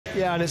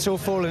Yeah, and it's all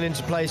fallen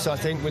into place, I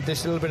think, with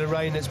this little bit of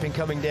rain that's been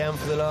coming down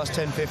for the last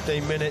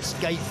 10-15 minutes.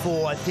 Gate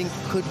 4, I think,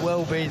 could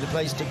well be the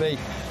place to be.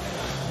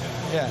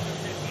 Yeah,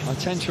 I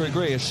tend to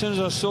agree. As soon as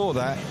I saw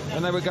that,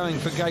 when they were going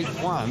for gate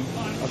 1, I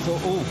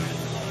thought, oh,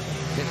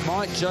 it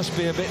might just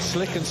be a bit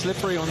slick and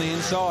slippery on the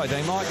inside.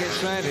 They might get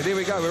stranded. Here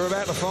we go, we're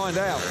about to find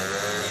out.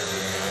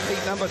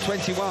 Heat number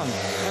 21.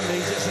 That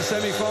means it's the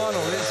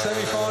semi-final. It's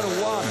semi-final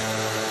 1.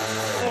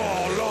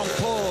 Oh, long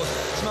pause.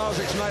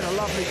 Smarzlik's made a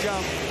lovely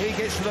jump. He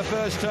gets to the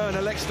first turn,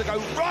 elects to go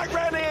right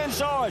round the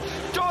inside.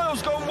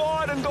 Doyle's gone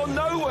wide and gone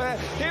nowhere.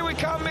 Here we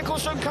come,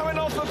 Michelsen coming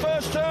off the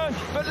first turn,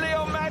 but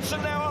Leon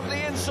Madsen now up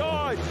the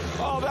inside.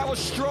 Oh, that was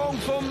strong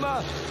from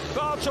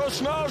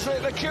Bartosz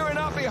Smarzlik. They're queuing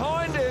up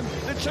behind him.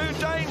 The two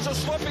Danes are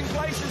swapping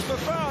places for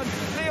fun.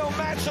 Leon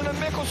Madsen and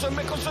Michelsen.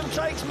 Michelsen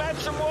takes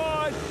Madsen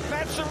wide.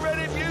 Madsen read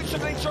it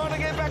beautifully, trying to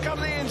get back up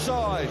the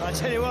inside. I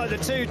tell you what, the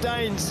two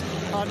Danes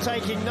are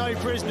taking no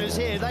prisoners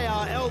here. They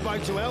are elbow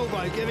to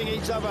elbow, giving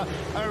each other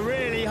a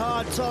really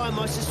hard time.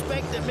 I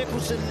suspect that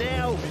Michelsen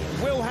now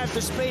will have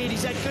the speed.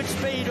 He's had good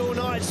speed all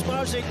night.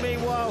 Smarzlik,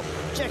 meanwhile,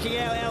 checking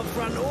out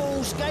front.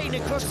 Oh,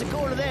 skating across the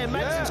corner there.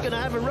 Madsen's going to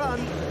have a run.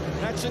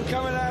 Madsen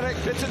coming at it.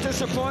 Bit of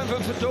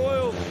disappointment for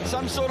Doyle.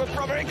 Some sort of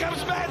problem. Here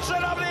comes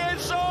Madsen up the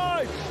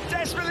inside.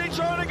 Desperately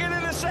trying to get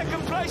in the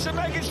second place and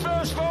make his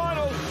first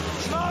final.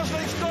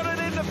 Smarzlik's got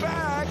it in the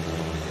bag.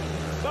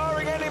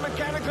 Barring any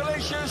mechanical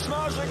issues,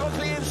 Smarzlik off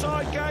the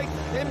inside gate.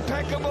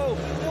 Impeccable.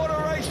 What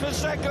a race for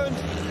second.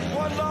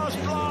 One last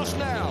blast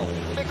now.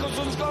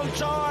 Michelsen's gone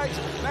tight.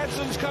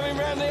 Madsen's coming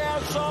round the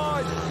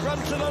outside. Run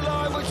to the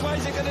line. Which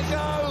way's it going to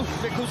go?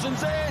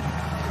 Michelsen's in.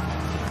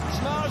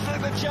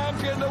 Smarzlik, the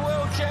champion, the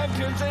world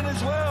champion's in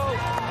as well.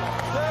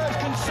 Third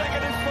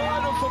consecutive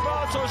final for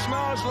Bartosz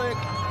Smarzlik.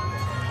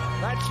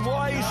 That's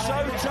why he's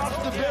so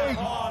tough to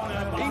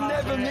beat. He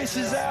never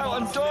misses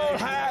out, and Doyle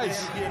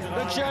has,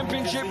 the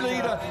championship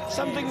leader.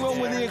 Something wrong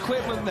with the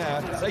equipment now.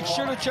 They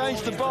should have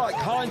changed the bike.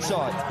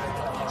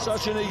 Hindsight.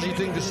 Such an easy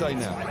thing to say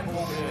now.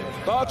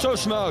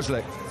 Bartosz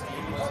Smarzlik,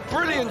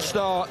 brilliant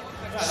start.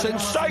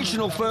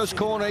 Sensational first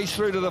corner, he's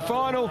through to the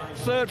final,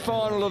 third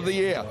final of the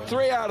year,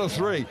 3 out of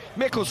 3.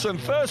 Michelsen,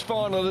 first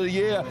final of the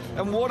year,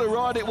 and what a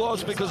ride it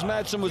was because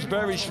Madsen was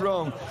very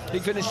strong. He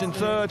finished in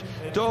third,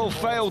 Doyle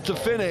failed to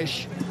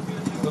finish,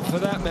 but for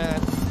that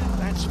man,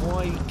 that's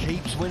why he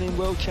keeps winning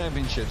world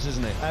championships,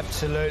 isn't it?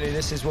 Absolutely,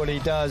 this is what he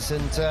does,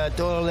 and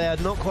Doyle there,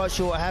 not quite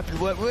sure what happened,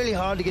 worked really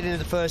hard to get into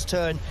the first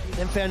turn,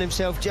 then found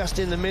himself just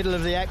in the middle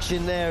of the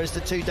action there as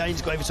the two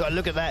Danes go over. So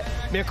look at that,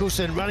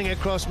 Michelsen running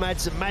across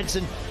Madsen.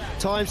 Madsen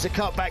times the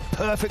cut back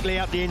perfectly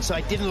up the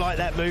inside. Didn't like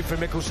that move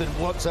from Michelsen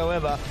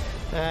whatsoever.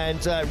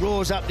 And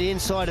roars up the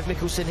inside of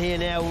Michelsen here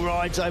now,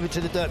 rides over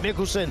to the dirt.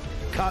 Michelsen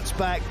cuts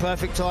back,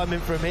 perfect timing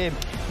from him.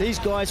 These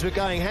guys were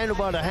going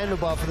handlebar to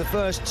handlebar for the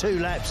first 2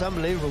 laps.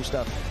 Unbelievable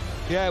stuff.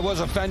 Yeah, it was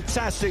a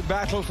fantastic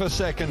battle for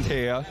second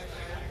here.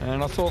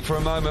 And I thought for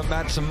a moment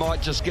Madsen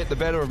might just get the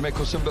better of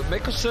Michelsen, but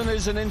Michelsen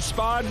is an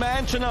inspired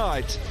man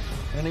tonight.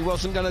 And he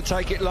wasn't going to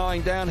take it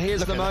lying down.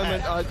 Here's the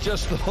moment. I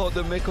just thought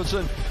that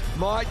Michelsen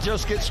might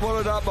just get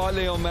swallowed up by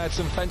Leon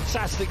Madsen.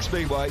 Fantastic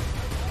speedway.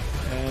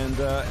 And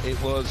it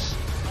was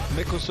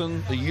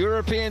Michelsen, the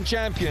European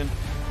champion,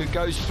 who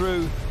goes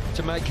through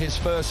to make his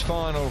first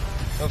final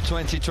of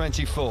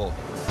 2024.